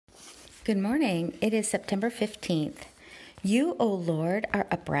Good morning. It is September 15th. You, O Lord, are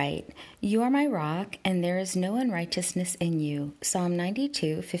upright. You are my rock, and there is no unrighteousness in you. Psalm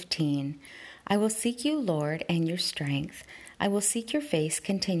 92:15. I will seek you, Lord, and your strength. I will seek your face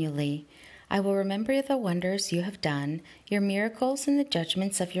continually. I will remember the wonders you have done, your miracles and the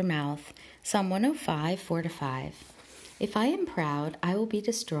judgments of your mouth. Psalm 105:4-5. If I am proud, I will be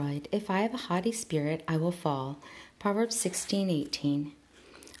destroyed. If I have a haughty spirit, I will fall. Proverbs 16:18.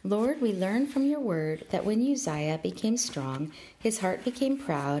 Lord, we learn from your word that when Uzziah became strong, his heart became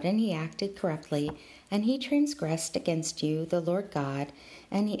proud, and he acted corruptly, and he transgressed against you, the Lord God,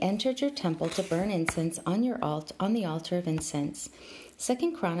 and he entered your temple to burn incense on the altar of incense.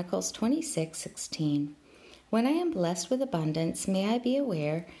 2 Chronicles 26:16. When I am blessed with abundance, may I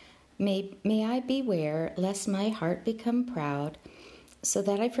beware lest my heart become proud, so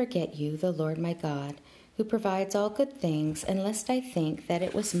that I forget you, the Lord my God, who provides all good things, and lest I think that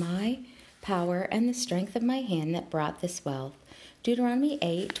it was my power and the strength of my hand that brought this wealth. Deuteronomy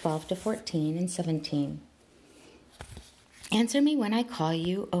 8:12-14 and 17. Answer me when I call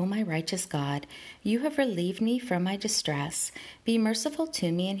you, O my righteous God. You have relieved me from my distress. Be merciful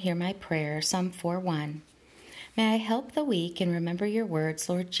to me and hear my prayer. Psalm 4:1. May I help the weak and remember your words,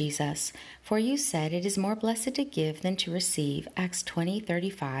 Lord Jesus. For you said it is more blessed to give than to receive. Acts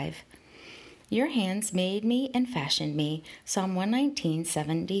 20:35. Your hands made me and fashioned me. Psalm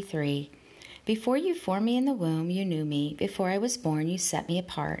 119:73. Before you formed me in the womb, you knew me. Before I was born, you set me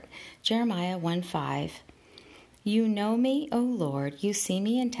apart. Jeremiah 1:5. You know me, O Lord. You see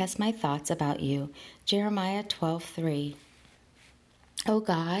me and test my thoughts about you. Jeremiah 12:3. O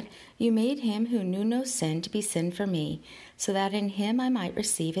God, you made him who knew no sin to be sin for me, so that in him I might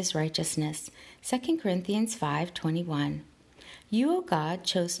receive his righteousness. 2 Corinthians 5:21. You, O God,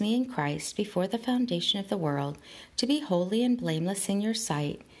 chose me in Christ before the foundation of the world to be holy and blameless in your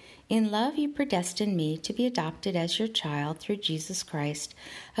sight. In love you predestined me to be adopted as your child through Jesus Christ,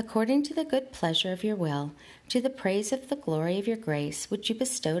 according to the good pleasure of your will, to the praise of the glory of your grace, which you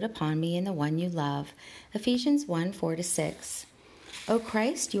bestowed upon me in the one you love. Ephesians 1:4-6. O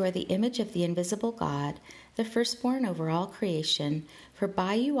Christ, you are the image of the invisible God, the firstborn over all creation. For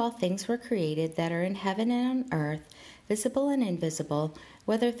by you all things were created that are in heaven and on earth, visible and invisible,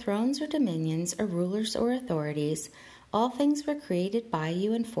 whether thrones or dominions or rulers or authorities. All things were created by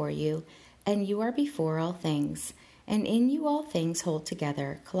you and for you, and you are before all things. And in you all things hold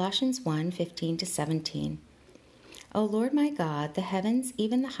together. Colossians 1:15-17. O Lord my God, the heavens,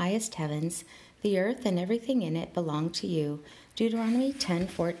 even the highest heavens, the earth and everything in it belong to you. Deuteronomy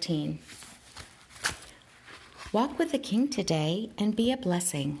 10:14. Walk with the King today and be a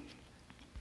blessing.